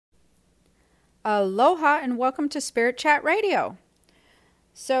Aloha and welcome to Spirit Chat Radio.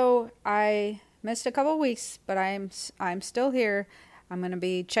 So I missed a couple weeks, but I'm still here. I'm going to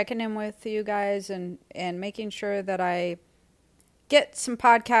be checking in with you guys and making sure that I get some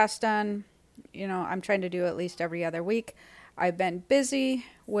podcasts done. I'm trying to do at least every other week. I've been busy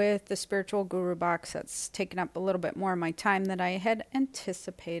with the Spiritual Guru box. That's taken up a little bit more of my time than I had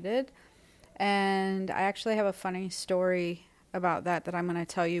anticipated. And I actually have a funny story about that I'm going to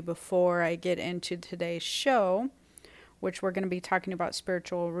tell you before I get into today's show, which we're going to be talking about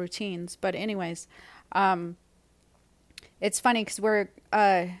spiritual routines. But anyways, it's funny because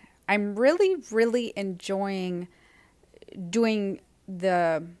I'm really enjoying doing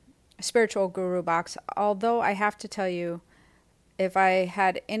the Spiritual Guru box. Although I have to tell you, if I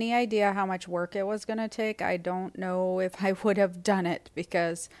had any idea how much work it was going to take, I don't know if I would have done it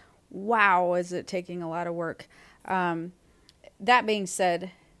because wow, is it taking a lot of work. That being said,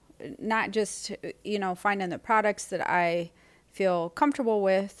 not just, finding the products that I feel comfortable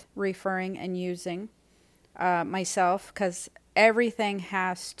with referring and using myself, because everything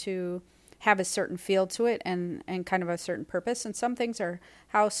has to have a certain feel to it and kind of a certain purpose. And some things are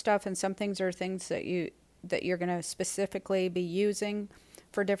house stuff and some things are things that you're going to specifically be using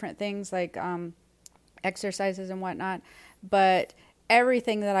for different things like exercises and whatnot. But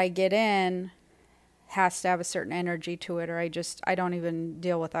everything that I get in has to have a certain energy to it, or I don't even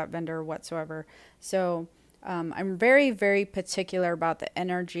deal with that vendor whatsoever. So I'm very, very particular about the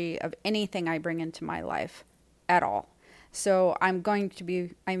energy of anything I bring into my life at all. So I'm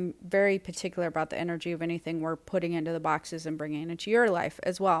very particular about the energy of anything we're putting into the boxes and bringing into your life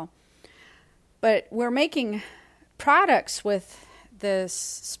as well. But we're making products with this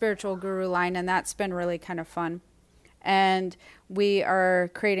Spiritual Guru line, and that's been really kind of fun. And we are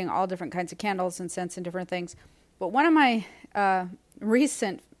creating all different kinds of candles and scents and different things. But one of my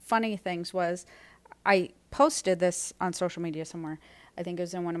recent funny things was I posted this on social media somewhere. I think it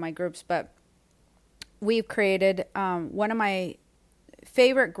was in one of my groups. But we've created one of my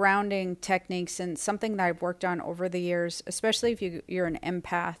favorite grounding techniques and something that I've worked on over the years, especially if you're an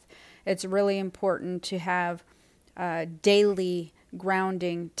empath. It's really important to have daily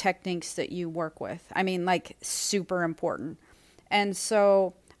grounding techniques that you work with. I mean, like super important. And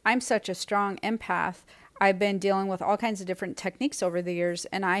so I'm such a strong empath. I've been dealing with all kinds of different techniques over the years,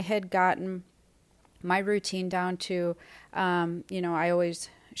 and I had gotten my routine down to, I always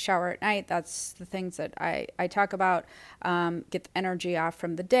shower at night. That's the things that I talk about. Get the energy off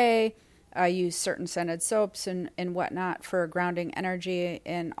from the day. I use certain scented soaps and whatnot for grounding energy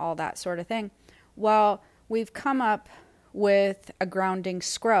and all that sort of thing. Well, we've come up with a grounding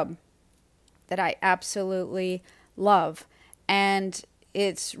scrub that I absolutely love. And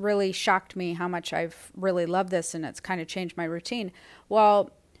it's really shocked me how much I've really loved this, and it's kind of changed my routine.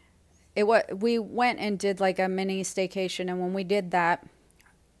 Well, we went and did like a mini staycation, and when we did that,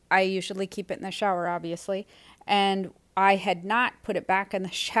 I usually keep it in the shower, obviously, and I had not put it back in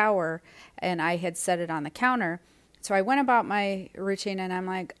the shower, and I had set it on the counter. So I went about my routine, and I'm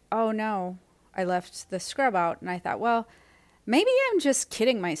like, oh no, I left the scrub out. And I thought, well, maybe I'm just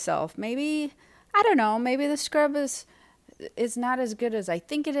kidding myself. Maybe, I don't know, maybe the scrub is not as good as I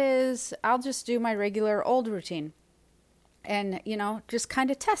think it is. I'll just do my regular old routine and, just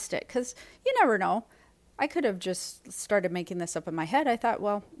kind of test it, because you never know. I could have just started making this up in my head. I thought,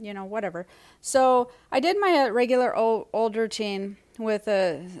 well, whatever. So I did my regular old routine with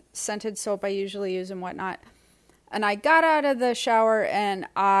a scented soap I usually use and whatnot. And I got out of the shower and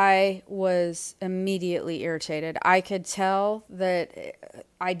I was immediately irritated. I could tell that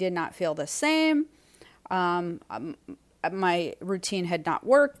I did not feel the same. My routine had not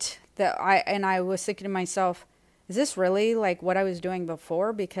worked. I was thinking to myself, is this really like what I was doing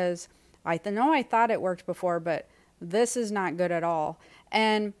before? Because I thought it worked before, but this is not good at all.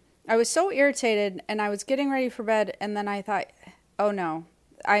 And I was so irritated, and I was getting ready for bed, and then I thought, oh no.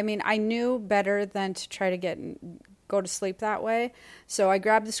 I mean, I knew better than to try to go to sleep that way. So I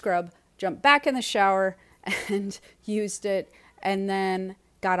grabbed the scrub, jumped back in the shower, and used it, and then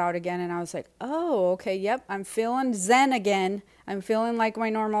got out again. And I was like, oh, okay, yep, I'm feeling zen again. I'm feeling like my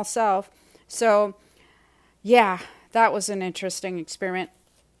normal self. So yeah, that was an interesting experiment.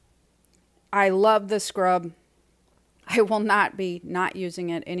 I love the scrub. I will not be not using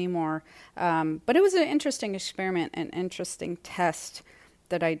it anymore. But it was an interesting experiment, an interesting test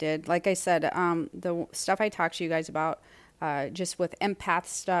that I did. Like I said, the stuff I talked to you guys about, just with empath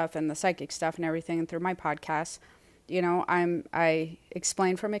stuff and the psychic stuff and everything, and through my podcast, I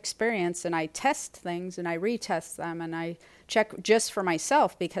explain from experience, and I test things and I retest them, and I check just for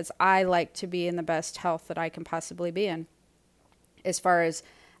myself because I like to be in the best health that I can possibly be in. As far as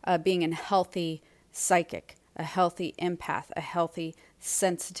being a healthy psychic, a healthy empath, a healthy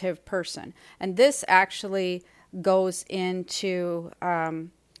sensitive person. And this actually goes into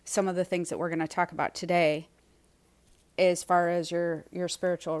some of the things that we're going to talk about today as far as your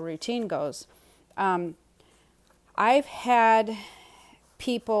spiritual routine goes. I've had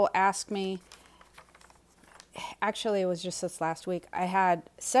people ask me, actually it was just this last week, I had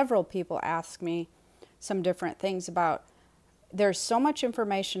several people ask me some different things about, there's so much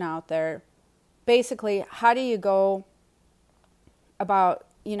information out there. Basically, how do you go about,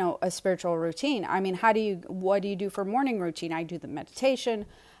 a spiritual routine? I mean, what do you do for morning routine? I do the meditation,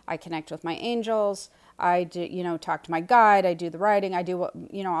 I connect with my angels, I do, talk to my guide, I do the writing, I do,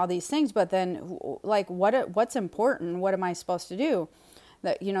 all these things. But then, like, what's important? What am I supposed to do?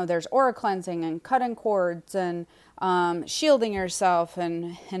 That, there's aura cleansing and cutting cords and shielding yourself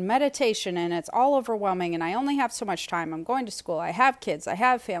and meditation, and it's all overwhelming. And I only have so much time. I'm going to school. I have kids. I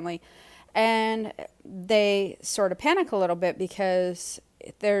have family. And they sort of panic a little bit because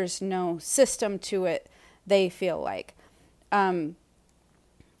there's no system to it, they feel like.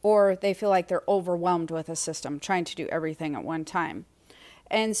 Or they feel like they're overwhelmed with a system, trying to do everything at one time.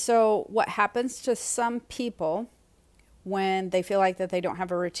 And so what happens to some people when they feel like that they don't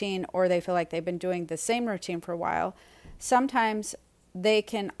have a routine, or they feel like they've been doing the same routine for a while, sometimes they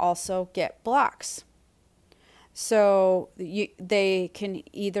can also get blocks. So they can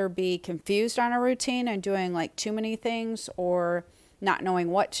either be confused on a routine and doing like too many things, or not knowing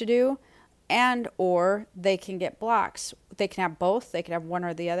what to do, and or they can get blocks. They can have both. They can have one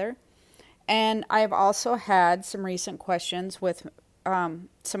or the other. And I've also had some recent questions with some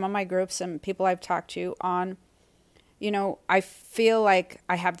of my groups and people I've talked to on, I feel like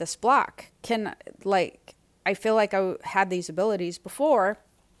I have this block. I feel like I had these abilities before,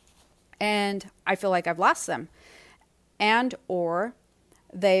 and I feel like I've lost them. And or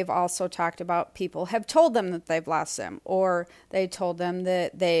they've also talked about people have told them that they've lost them, or they told them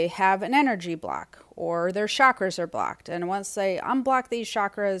that they have an energy block, or their chakras are blocked. And once they unblock these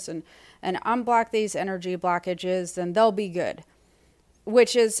chakras and unblock these energy blockages, then they'll be good.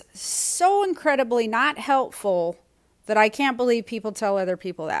 Which is so incredibly not helpful that I can't believe people tell other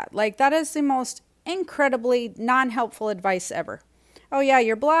people that. Like, that is the most incredibly non-helpful advice ever. Oh yeah,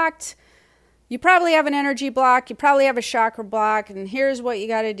 you're blocked. You probably have an energy block. You probably have a chakra block. And here's what you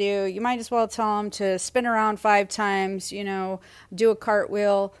got to do. You might as well tell them to spin around 5 times, do a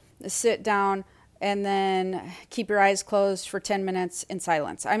cartwheel, sit down, and then keep your eyes closed for 10 minutes in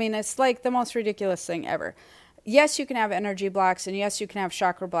silence. I mean, it's like the most ridiculous thing ever. Yes, you can have energy blocks, and yes, you can have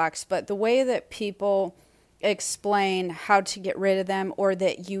chakra blocks, but the way that people explain how to get rid of them, or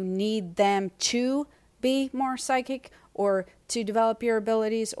that you need them to be more psychic, or to develop your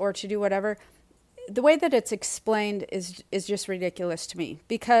abilities, or to do whatever, the way that it's explained is just ridiculous to me,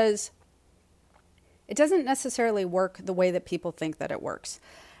 because it doesn't necessarily work the way that people think that it works.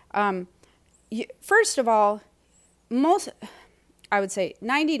 First of all, I would say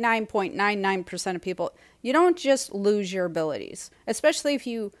 99.99% of people, you don't just lose your abilities, especially if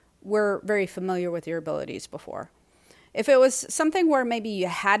you were very familiar with your abilities before. If it was something where maybe you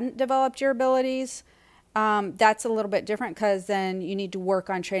hadn't developed your abilities, that's a little bit different, because then you need to work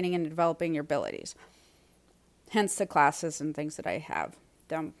on training and developing your abilities. Hence the classes and things that I have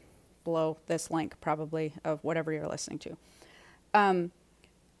down below this link, probably, of whatever you're listening to.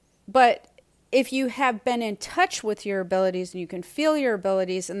 But if you have been in touch with your abilities and you can feel your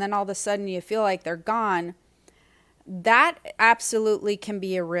abilities, and then all of a sudden you feel like they're gone, that absolutely can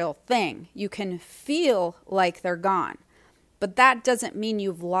be a real thing. You can feel like they're gone, but that doesn't mean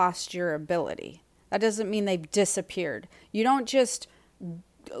you've lost your ability. That doesn't mean they've disappeared. You don't just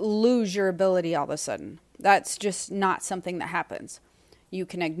lose your ability all of a sudden. That's just not something that happens. You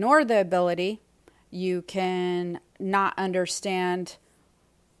can ignore the ability. You can not understand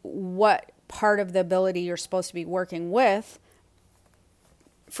what part of the ability you're supposed to be working with.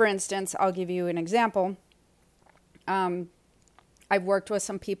 For instance, I'll give you an example. I've worked with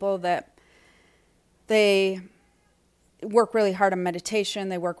some people that they work really hard on meditation.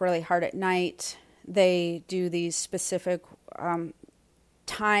 They work really hard at night. They do these specific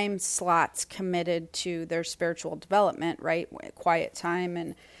time slots committed to their spiritual development, right? Quiet time,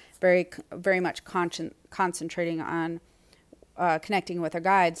 and very, very much concentrating on connecting with their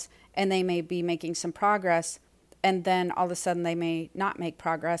guides. And they may be making some progress, and then all of a sudden they may not make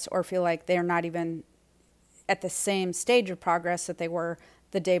progress, or feel like they're not even at the same stage of progress that they were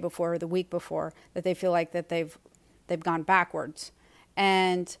the day before or the week before, that they feel like that they've gone backwards.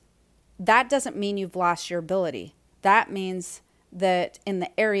 And that doesn't mean you've lost your ability. That means that in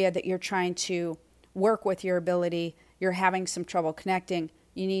the area that you're trying to work with your ability, you're having some trouble connecting.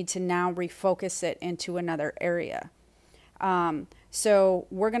 You need to now refocus it into another area. So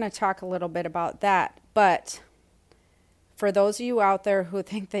we're going to talk a little bit about that. But for those of you out there who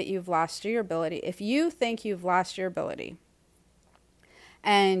think that you've lost your ability, if you think you've lost your ability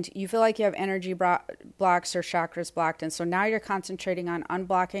and you feel like you have energy blocks or chakras blocked, and so now you're concentrating on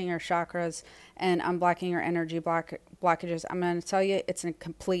unblocking your chakras and unblocking your energy blockages, I'm going to tell you it's a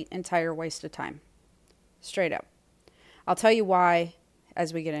complete, entire waste of time. Straight up. I'll tell you why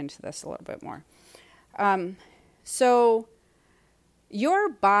as we get into this a little bit more. So your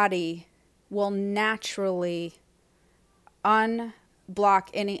body will naturally unblock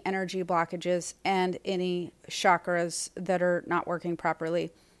any energy blockages and any chakras that are not working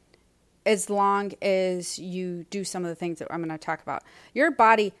properly, as long as you do some of the things that I'm going to talk about. Your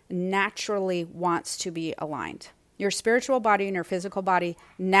body naturally wants to be aligned. Your spiritual body and your physical body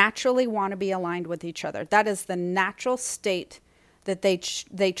naturally want to be aligned with each other. That is the natural state that they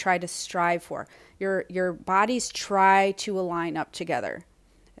try to strive for. Your bodies try to align up together.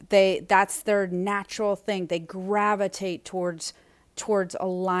 That's their natural thing. They gravitate towards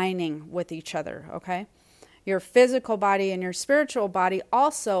aligning with each other, okay? Your physical body and your spiritual body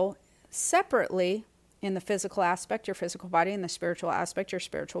also separately, in the physical aspect, your physical body, and the spiritual aspect, your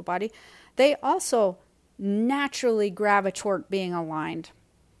spiritual body, they also naturally gravitate toward being aligned.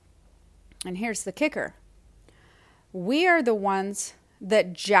 And here's the kicker. We are the ones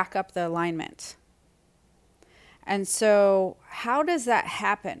that jack up the alignment. And so how does that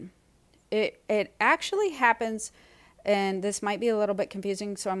happen? It actually happens, and this might be a little bit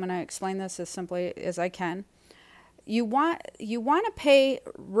confusing, so I'm going to explain this as simply as I can. You want to pay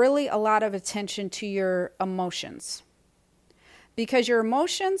really a lot of attention to your emotions, because your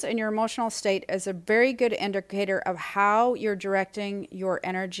emotions and your emotional state is a very good indicator of how you're directing your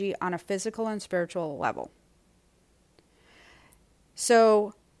energy on a physical and spiritual level.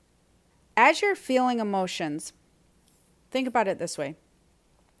 So as you're feeling emotions, think about it this way.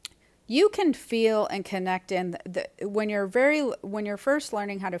 You can feel and connect when you're first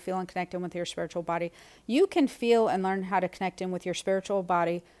learning how to feel and connect in with your spiritual body, you can feel and learn how to connect in with your spiritual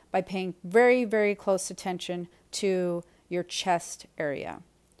body by paying very, very close attention to your chest area.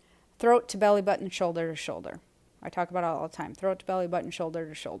 Throat to belly button, shoulder to shoulder. I talk about it all the time. Throat to belly button, shoulder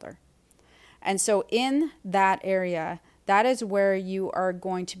to shoulder. And so in that area, that is where you are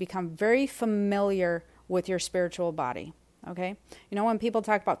going to become very familiar with your spiritual body. Okay? You know, when people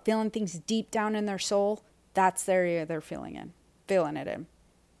talk about feeling things deep down in their soul, that's the area they're feeling it in.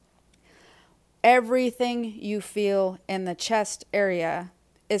 Everything you feel in the chest area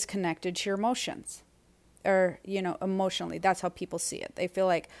is connected to your emotions. Or, emotionally. That's how people see it. They feel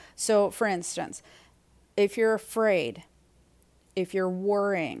like, so for instance, if you're afraid, if you're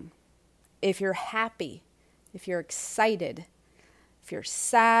worrying, if you're happy, if you're excited, if you're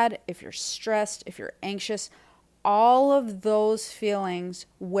sad, if you're stressed, if you're anxious, all of those feelings,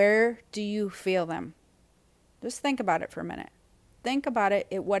 where do you feel them? Just think about it for a minute. Think about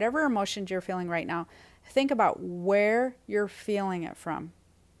it. Whatever emotions you're feeling right now, think about where you're feeling it from.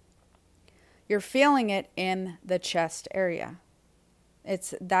 You're feeling it in the chest area.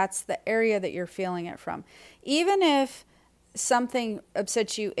 That's the area that you're feeling it from. Even if something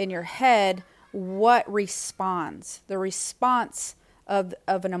upsets you in your head, what responds? The response of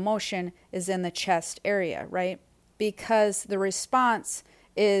an emotion is in the chest area, right? Because the response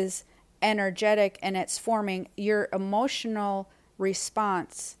is energetic and it's forming. Your emotional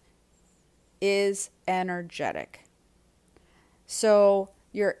response is energetic. So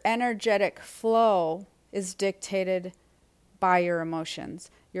your energetic flow is dictated by your emotions.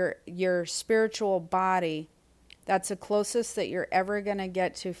 Your spiritual body, that's the closest that you're ever going to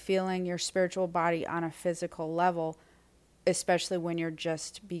get to feeling your spiritual body on a physical level, especially when you're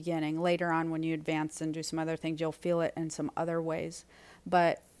just beginning. Later on, when you advance and do some other things, you'll feel it in some other ways.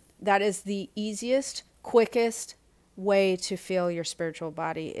 But that is the easiest, quickest way to feel your spiritual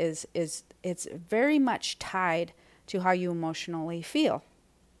body. Is it's very much tied to how you emotionally feel.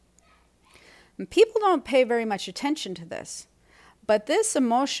 And people don't pay very much attention to this. But this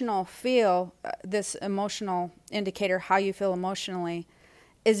emotional indicator, how you feel emotionally,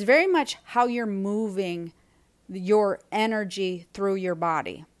 is very much how you're moving your energy through your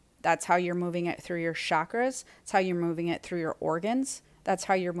body. That's how you're moving it through your chakras. That's how you're moving it through your organs. That's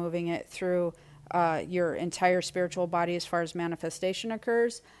how you're moving it through your entire spiritual body as far as manifestation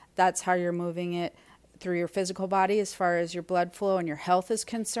occurs. That's how you're moving it through your physical body as far as your blood flow and your health is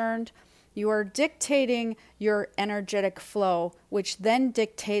concerned. You are dictating your energetic flow, which then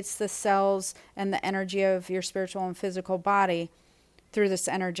dictates the cells and the energy of your spiritual and physical body through this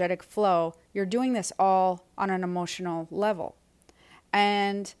energetic flow. You're doing this all on an emotional level.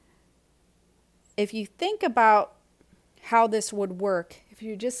 And if you think about how this would work, if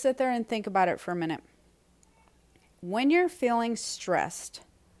you just sit there and think about it for a minute, when you're feeling stressed,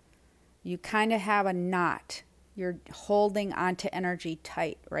 you kind of have a knot. You're holding onto energy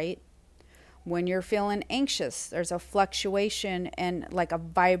tight, right? When you're feeling anxious, there's a fluctuation and like a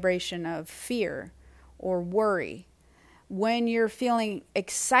vibration of fear or worry. When you're feeling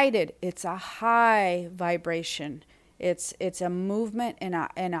excited, it's a high vibration. It's a movement in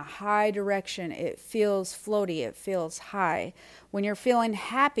a high direction. It feels floaty. It feels high. When you're feeling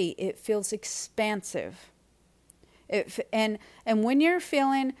happy, it feels expansive. And when you're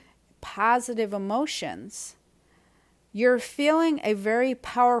feeling positive emotions, you're feeling a very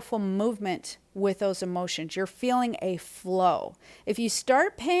powerful movement with those emotions. You're feeling a flow. If you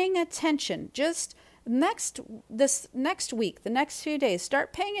start paying attention, just this next week, the next few days,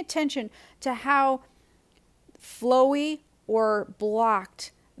 start paying attention to how flowy or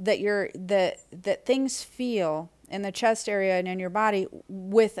blocked that things feel in the chest area and in your body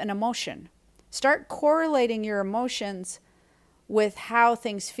with an emotion. Start correlating your emotions with how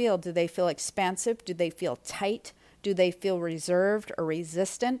things feel. Do they feel expansive? Do they feel tight? Do they feel reserved or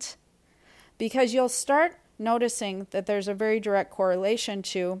resistant? Because you'll start noticing that there's a very direct correlation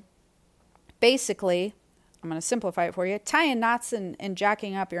to, basically, I'm going to simplify it for you, tying knots and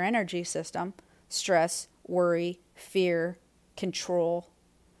jacking up your energy system, stress, worry, fear, control,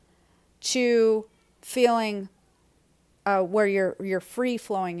 to feeling where you're free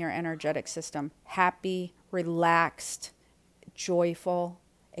flowing your energetic system, happy, relaxed, joyful,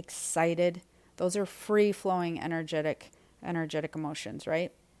 excited. Those are free flowing energetic emotions,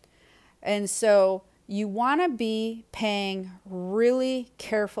 right? And so you want to be paying really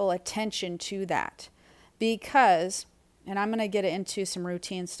careful attention to that, because, and I'm going to get into some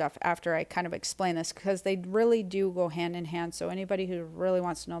routine stuff after I kind of explain this, because they really do go hand in hand. So anybody who really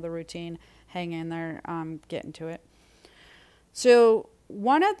wants to know the routine, hang in there, get into it. So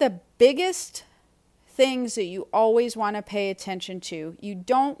one of the biggest things that you always want to pay attention to, you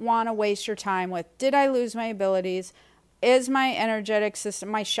don't want to waste your time with, did I lose my abilities? Is my energetic system,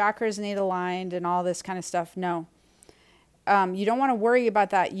 my chakras need aligned and all this kind of stuff? No. You don't want to worry about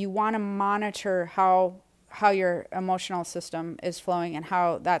that. You want to monitor how your emotional system is flowing and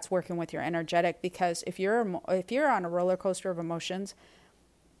how that's working with your energetic, because if you're on a roller coaster of emotions,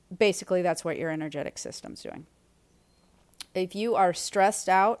 basically that's what your energetic system's doing. If you are stressed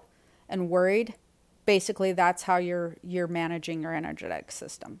out and worried, basically that's how you're managing your energetic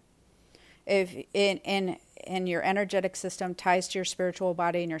system. If in your energetic system ties to your spiritual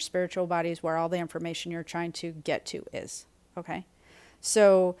body, and your spiritual body is where all the information you're trying to get to is. Okay,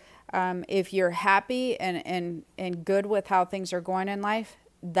 so if you're happy and good with how things are going in life,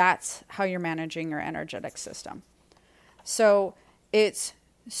 that's how you're managing your energetic system. So it's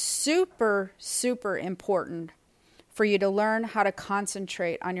super, super important for you to learn how to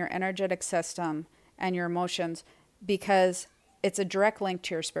concentrate on your energetic system and your emotions, because it's a direct link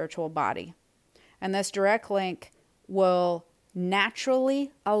to your spiritual body. And this direct link will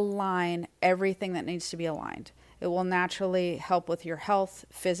naturally align everything that needs to be aligned. It will naturally help with your health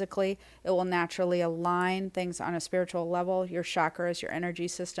physically. It will naturally align things on a spiritual level, your chakras, your energy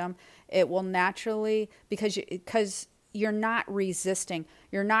system. It will naturally, because you're not resisting,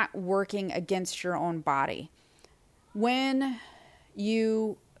 you're not working against your own body. When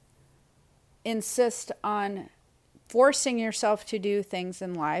you insist on forcing yourself to do things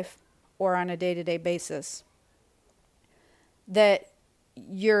in life or on a day-to-day basis that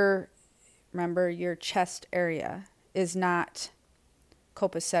your chest area is not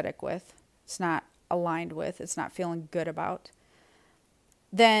copacetic with, it's not aligned with, it's not feeling good about,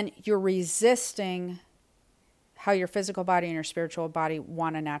 then you're resisting how your physical body and your spiritual body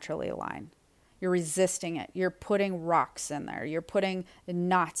want to naturally align. You're resisting it. You're putting rocks in there. You're putting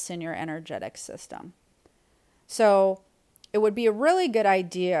knots in your energetic system. So it would be a really good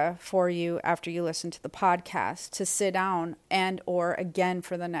idea for you, after you listen to the podcast, to sit down or again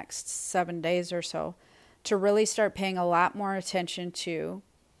for the next 7 days or so, to really start paying a lot more attention to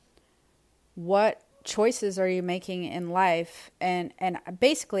what choices are you making in life, and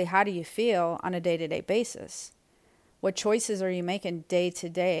basically how do you feel on a day-to-day basis? What choices are you making day to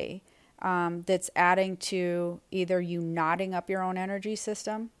day that's adding to either you knotting up your own energy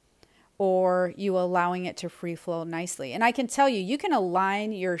system or you allowing it to free flow nicely? And I can tell you, you can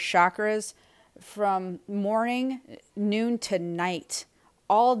align your chakras from morning, noon to night,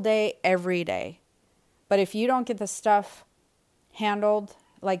 all day, every day. But if you don't get the stuff handled,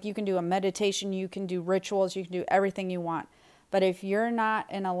 like you can do a meditation, you can do rituals, you can do everything you want. But if you're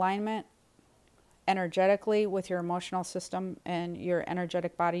not in alignment energetically with your emotional system and your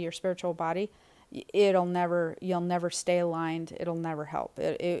energetic body, your spiritual body, you'll never stay aligned. It'll never help.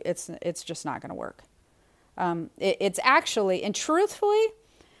 It's just not going to work. It's actually, and truthfully,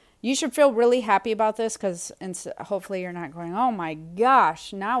 you should feel really happy about this, because hopefully you're not going, oh my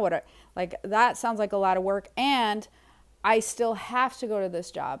gosh, now what? Like, that sounds like a lot of work, and I still have to go to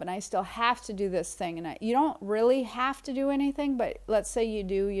this job, and I still have to do this thing. And you don't really have to do anything, but let's say you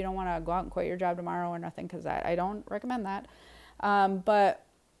do. You don't want to go out and quit your job tomorrow or nothing, because I don't recommend that. But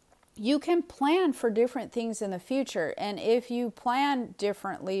you can plan for different things in the future. And if you plan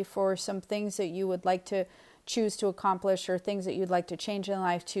differently for some things that you would like to choose to accomplish, or things that you'd like to change in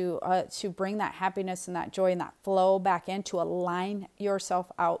life, to bring that happiness and that joy and that flow back in, to align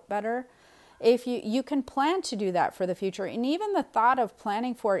yourself out better, if you can plan to do that for the future. And even the thought of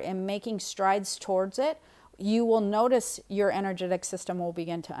planning for it and making strides towards it, you will notice your energetic system will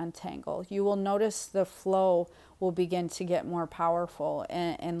begin to untangle. You will notice the flow will begin to get more powerful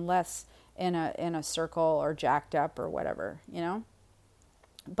and less in a circle or jacked up or whatever,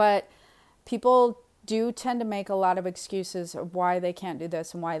 But people do tend to make a lot of excuses of why they can't do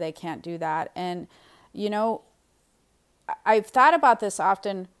this and why they can't do that. And, I've thought about this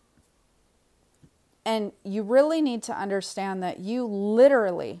often. And you really need to understand that you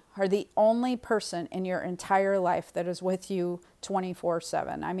literally are the only person in your entire life that is with you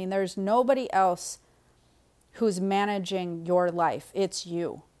 24/7. I mean, there's nobody else who's managing your life. It's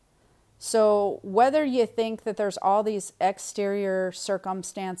you. So whether you think that there's all these exterior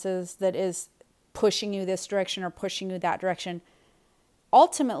circumstances that is pushing you this direction or pushing you that direction,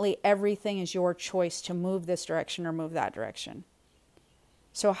 ultimately everything is your choice to move this direction or move that direction.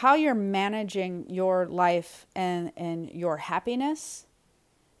 So how you're managing your life and your happiness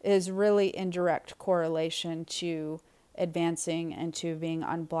is really in direct correlation to advancing and to being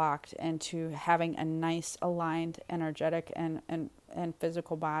unblocked and to having a nice, aligned, energetic and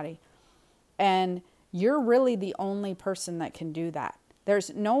physical body. And you're really the only person that can do that.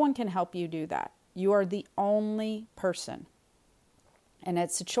 No one can help you do that. You are the only person. And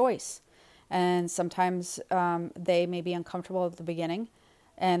it's a choice. And sometimes they may be uncomfortable at the beginning,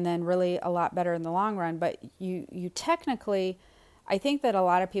 and then really a lot better in the long run. But you technically, I think that a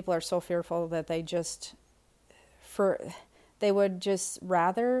lot of people are so fearful that they would just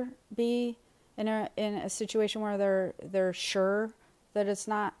rather be in a situation where they're sure that it's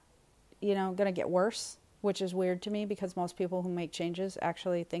not, going to get worse, which is weird to me, because most people who make changes,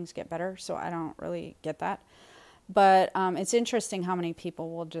 actually things get better. So I don't really get that. But it's interesting how many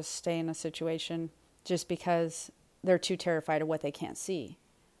people will just stay in a situation just because they're too terrified of what they can't see.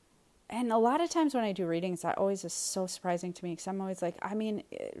 And a lot of times when I do readings, that always is so surprising to me, because I'm always like, I mean,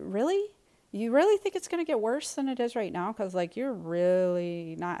 really? You really think it's going to get worse than it is right now? Because, you're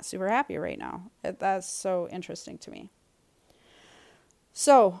really not super happy right now. That's so interesting to me.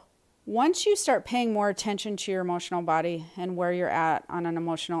 So once you start paying more attention to your emotional body and where you're at on an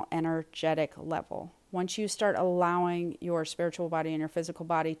emotional, energetic level, once you start allowing your spiritual body and your physical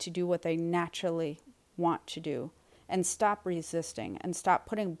body to do what they naturally want to do, and stop resisting and stop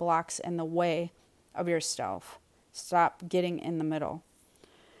putting blocks in the way of yourself. Stop getting in the middle.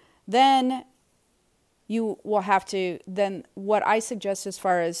 Then you will have to, what I suggest as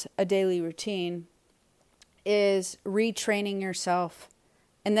far as a daily routine is retraining yourself.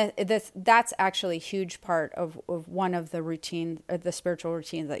 And that's actually a huge part of one of the the spiritual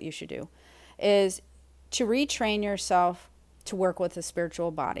routines that you should do, is to retrain yourself to work with the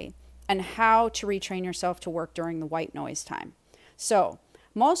spiritual body. And how to retrain yourself to work during the white noise time. So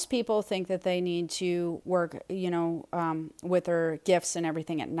most people think that they need to work, with their gifts and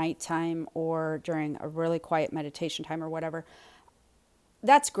everything at nighttime or during a really quiet meditation time or whatever.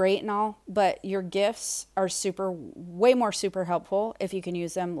 That's great and all, but your gifts are way more super helpful if you can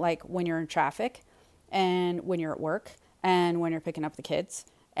use them like when you're in traffic and when you're at work and when you're picking up the kids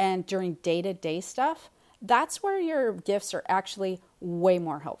and during day-to-day stuff. That's where your gifts are actually way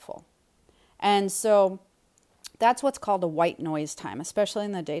more helpful. And so that's what's called a white noise time, especially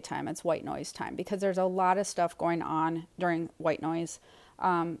in the daytime. It's white noise time because there's a lot of stuff going on during white noise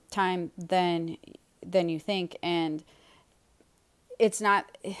time than you think. And it's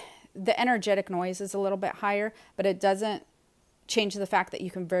not, the energetic noise is a little bit higher, but it doesn't change the fact that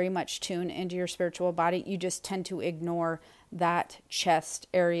you can very much tune into your spiritual body. You just tend to ignore that chest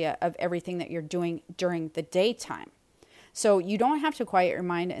area of everything that you're doing during the daytime. So you don't have to quiet your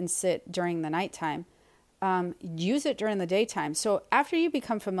mind and sit during the nighttime. Use it during the daytime. So after you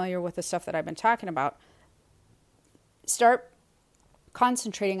become familiar with the stuff that I've been talking about, start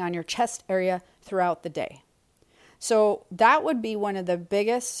concentrating on your chest area throughout the day. So that would be one of the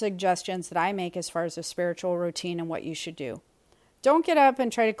biggest suggestions that I make as far as a spiritual routine and what you should do. Don't get up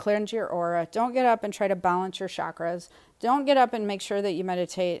and try to cleanse your aura. Don't get up and try to balance your chakras. Don't get up and make sure that you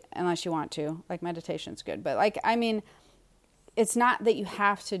meditate unless you want to. Like, meditation's good. But it's not that you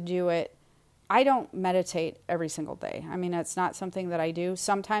have to do it. I don't meditate every single day. It's not something that I do.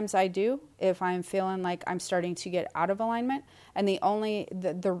 Sometimes I do if I'm feeling like I'm starting to get out of alignment. And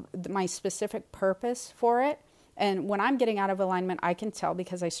my specific purpose for it, and when I'm getting out of alignment, I can tell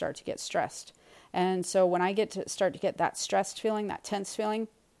because I start to get stressed. And so when I start to get that stressed feeling, that tense feeling,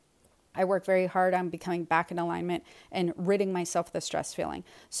 I work very hard on becoming back in alignment and ridding myself of the stress feeling.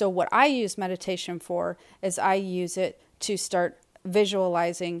 So what I use meditation for is I use it to start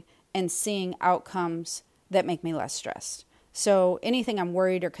visualizing and seeing outcomes that make me less stressed. So anything I'm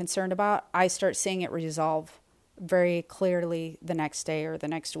worried or concerned about, I start seeing it resolve very clearly the next day or the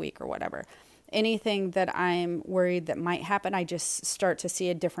next week or whatever. Anything that I'm worried that might happen, I just start to see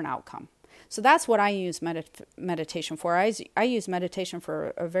a different outcome. So that's what I use meditation for. I use meditation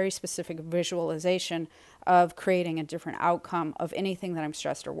for a very specific visualization of creating a different outcome of anything that I'm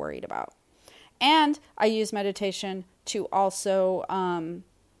stressed or worried about. And I use meditation to also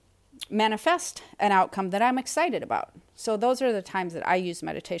manifest an outcome that I'm excited about. So those are the times that I use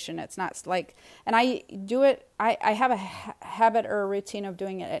meditation. It's not like, and I do it, I have a habit or a routine of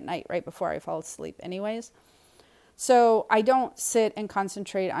doing it at night right before I fall asleep anyways. So I don't sit and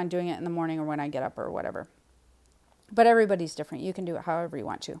concentrate on doing it in the morning or when I get up or whatever. But everybody's different. You can do it however you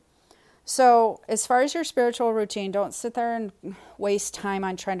want to. So as far as your spiritual routine, don't sit there and waste time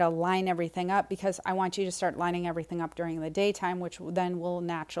on trying to line everything up, because I want you to start lining everything up during the daytime, which then will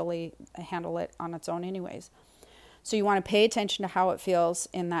naturally handle it on its own anyways. So you want to pay attention to how it feels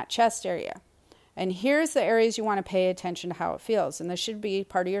in that chest area. And here's the areas you want to pay attention to how it feels. And this should be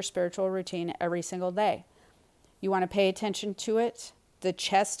part of your spiritual routine every single day. You want to pay attention to it, the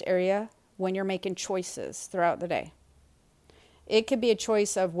chest area, when you're making choices throughout the day. It could be a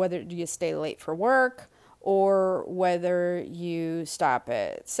choice of whether you stay late for work, or whether you stop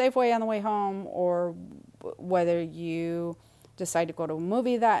at Safeway on the way home, or whether you decide to go to a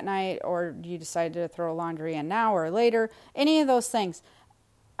movie that night, or you decide to throw laundry in now or later. Any of those things.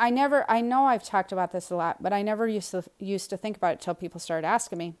 I know I've talked about this a lot, but I never used to think about it till people started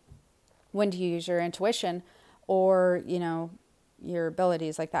asking me, when do you use your intuition or, your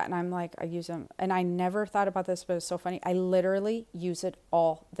abilities like that? And I'm like, I use them. And I never thought about this, but it's so funny. I literally use it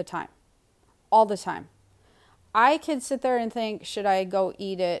all the time. All the time. I could sit there and think, should I go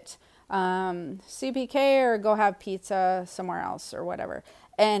eat at CPK or go have pizza somewhere else or whatever?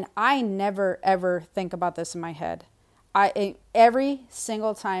 And I never, ever think about this in my head. Every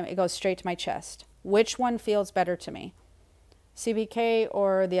single time it goes straight to my chest. Which one feels better to me? CPK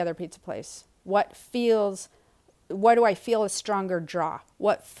or the other pizza place? What do I feel a stronger draw?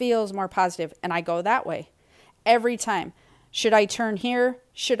 What feels more positive? And I go that way every time. Should I turn here?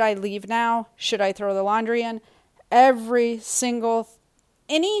 Should I leave now? Should I throw the laundry in? Every single,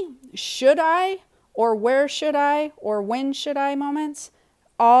 any should I, or where should I, or when should I moments,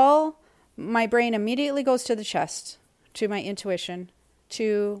 all my brain immediately goes to the chest, to my intuition,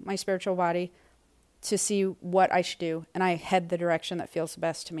 to my spiritual body, to see what I should do. And I head the direction that feels the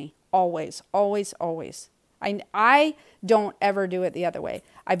best to me. Always, always, always. I don't ever do it the other way.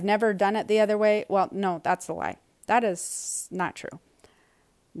 I've never done it the other way. Well, no, that's a lie. That is not true.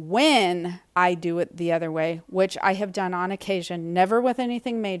 When I do it the other way, which I have done on occasion, never with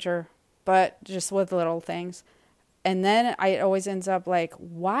anything major, but just with little things. And then it always ends up like,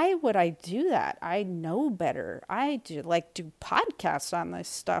 why would I do that? I know better. I do podcasts on this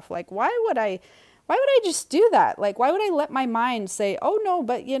stuff. Like, why would I just do that? Like, why would I let my mind say, oh no,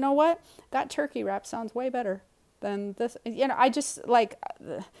 but you know what? That turkey wrap sounds way better than this. I just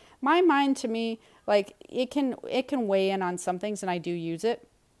my mind, to me, like it can weigh in on some things, and I do use it,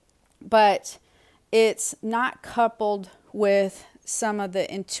 but it's not coupled with some of the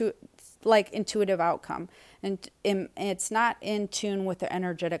intuitive outcome. And it's not in tune with the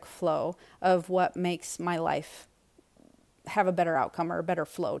energetic flow of what makes my life have a better outcome or a better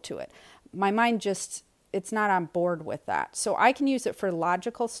flow to it. My mind it's not on board with that. So I can use it for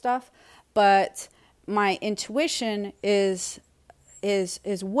logical stuff, but my intuition is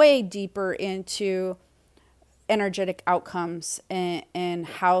way deeper into energetic outcomes and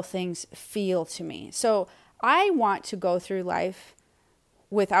how things feel to me. So I want to go through life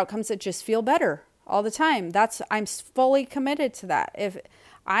with outcomes that just feel better all the time. I'm fully committed to that. If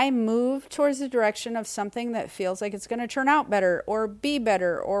I move towards the direction of something that feels like it's going to turn out better or be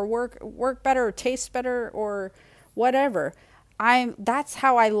better or work better or taste better or whatever, that's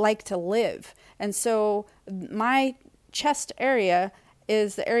how I like to live. And so my chest area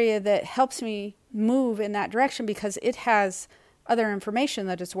is the area that helps me move in that direction because it has other information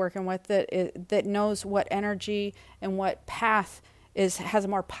that it's working with that knows what energy and what path has a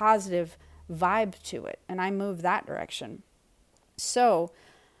more positive vibe to it, and I move that direction. So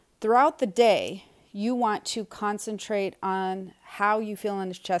throughout the day, you want to concentrate on how you feel in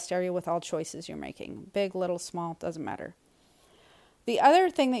the chest area with all choices you're making. Big, little, small, doesn't matter. The other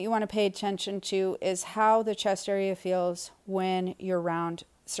thing that you want to pay attention to is how the chest area feels when you're around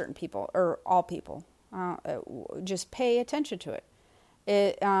certain people or all people. Just pay attention to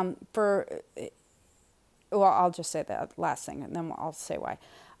it. I'll just say that last thing, and then I'll say why.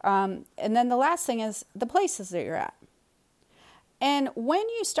 And then the last thing is the places that you're at. And when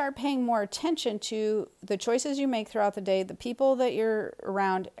you start paying more attention to the choices you make throughout the day, the people that you're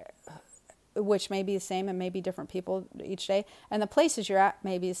around, which may be the same and may be different people each day, and the places you're at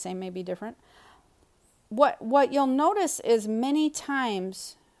may be the same, may be different. What you'll notice is many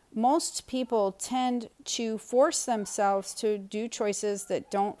times most people tend to force themselves to do choices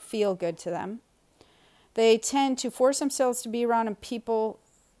that don't feel good to them. They tend to force themselves to be around people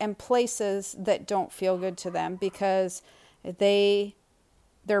and places that don't feel good to them because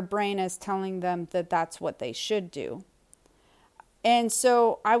their brain is telling them that that's what they should do. And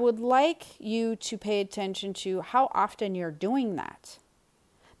so I would like you to pay attention to how often you're doing that.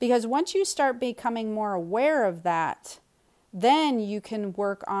 Because once you start becoming more aware of that, then you can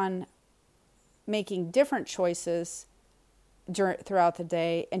work on making different choices throughout the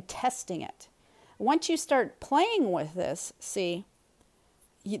day and testing it. Once you start playing with this,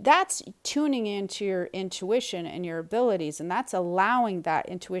 that's tuning into your intuition and your abilities, and that's allowing that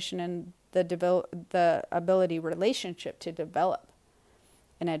intuition and the ability relationship to develop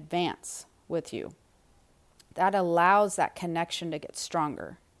and advance with you. That allows that connection to get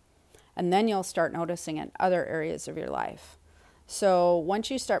stronger. And then you'll start noticing in other areas of your life. So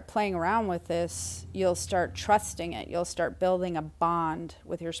once you start playing around with this, you'll start trusting it. You'll start building a bond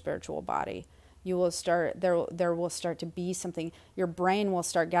with your spiritual body. You will start, there will start to be something, your brain will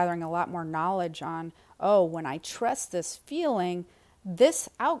start gathering a lot more knowledge on, oh, when I trust this feeling, this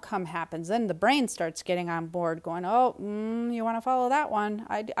outcome happens. Then the brain starts getting on board going, oh, you want to follow that one?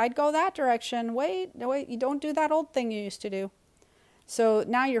 I'd go that direction. Wait, you don't do that old thing you used to do. So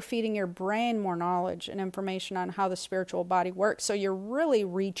now you're feeding your brain more knowledge and information on how the spiritual body works. So you're really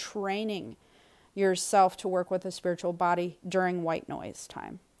retraining yourself to work with the spiritual body during white noise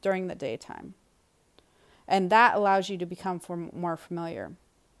time, during the daytime. And that allows you to become more familiar.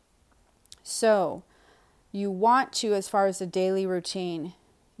 So you want to, as far as the daily routine,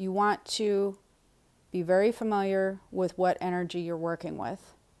 you want to be very familiar with what energy you're working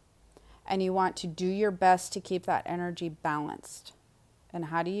with. And you want to do your best to keep that energy balanced. And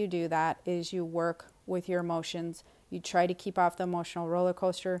how do you do that is you work with your emotions. You try to keep off the emotional roller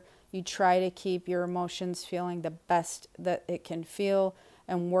coaster. You try to keep your emotions feeling the best that it can feel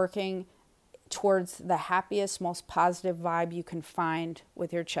and working towards the happiest, most positive vibe you can find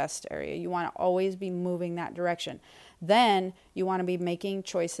with your chest area. You want to always be moving that direction. Then you want to be making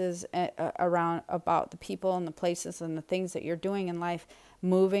choices around about the people and the places and the things that you're doing in life,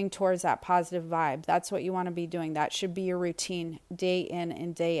 moving towards that positive vibe. That's what you want to be doing. That should be your routine day in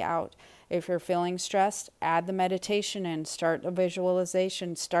and day out. If you're feeling stressed, add the meditation in, start a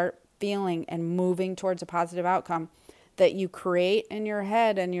visualization, start feeling and moving towards a positive outcome that you create in your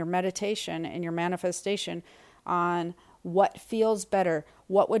head and your meditation and your manifestation on what feels better,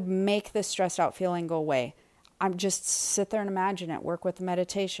 what would make this stressed out feeling go away. I'm just sit there and imagine it, work with the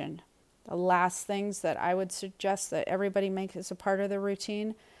meditation. The last things that I would suggest that everybody make as a part of their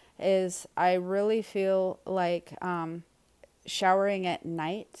routine is I really feel like showering at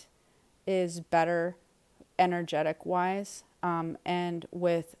night is better energetic wise and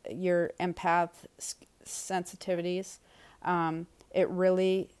with your empath sensitivities. It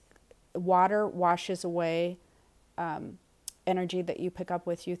really, water washes away energy that you pick up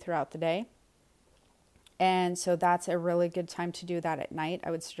with you throughout the day. And so that's a really good time to do that at night.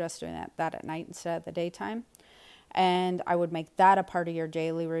 I would suggest doing that at night instead of the daytime. And I would make that a part of your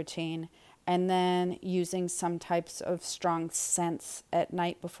daily routine. And then using some types of strong scents at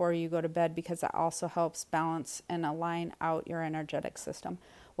night before you go to bed, because that also helps balance and align out your energetic system.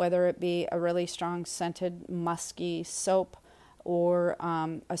 Whether it be a really strong scented musky soap or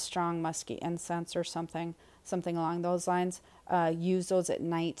a strong musky incense or something along those lines, use those at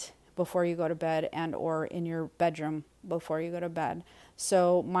night before you go to bed and or in your bedroom before you go to bed.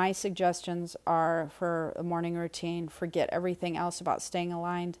 So my suggestions are for a morning routine, forget everything else about staying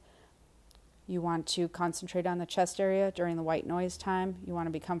aligned. You want to concentrate on the chest area during the white noise time. You want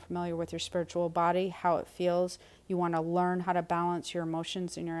to become familiar with your spiritual body, how it feels. You want to learn how to balance your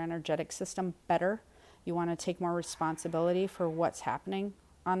emotions and your energetic system better. You want to take more responsibility for what's happening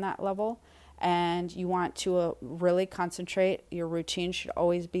on that level. And you want to really concentrate. Your routine should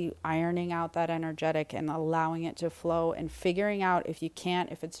always be ironing out that energetic and allowing it to flow and figuring out, if you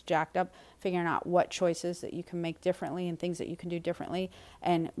can't, if it's jacked up, figuring out what choices that you can make differently and things that you can do differently,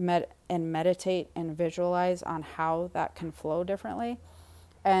 and meditate and visualize on how that can flow differently.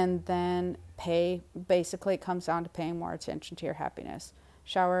 And then basically it comes down to paying more attention to your happiness.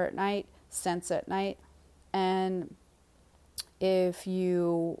 Shower at night, sense at night, and if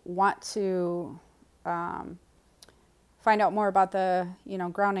you want to find out more about the,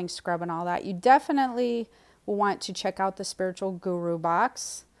 grounding scrub and all that, you definitely will want to check out the Spiritual Guru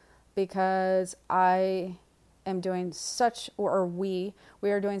box, because I am doing we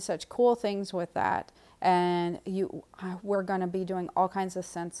are doing such cool things with that. And we're going to be doing all kinds of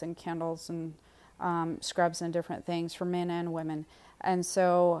scents and candles and scrubs and different things for men and women. And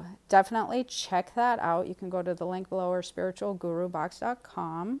so definitely check that out. You can go to the link below, or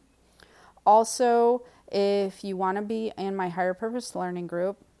spiritualgurubox.com. Also, if you want to be in my Higher Purpose Learning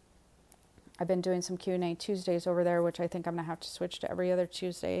Group, I've been doing some Q&A Tuesdays over there, which I think I'm going to have to switch to every other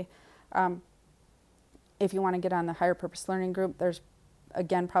Tuesday. If you want to get on the Higher Purpose Learning Group, there's,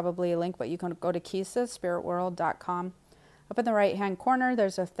 again, probably a link, but you can go to KisaSpiritWorld.com. Up in the right-hand corner,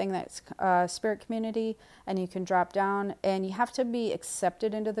 there's a thing that's Spirit Community, and you can drop down, and you have to be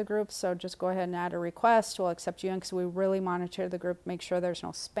accepted into the group, so just go ahead and add a request. We'll accept you in, because we really monitor the group, make sure there's no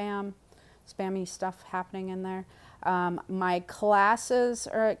spammy stuff happening in there. My classes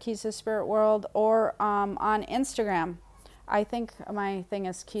are at Kisa Spirit World, or on Instagram. I think my thing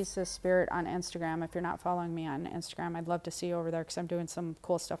is Kisa Spirit on Instagram. If you're not following me on Instagram, I'd love to see you over there, because I'm doing some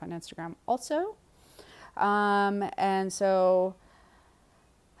cool stuff on Instagram also. And so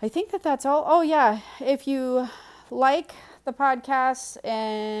I think that's all. Oh yeah. If you like the podcast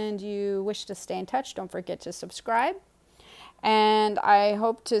and you wish to stay in touch, don't forget to subscribe. And I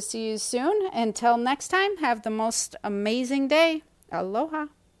hope to see you soon. Until next time, have the most amazing day. Aloha.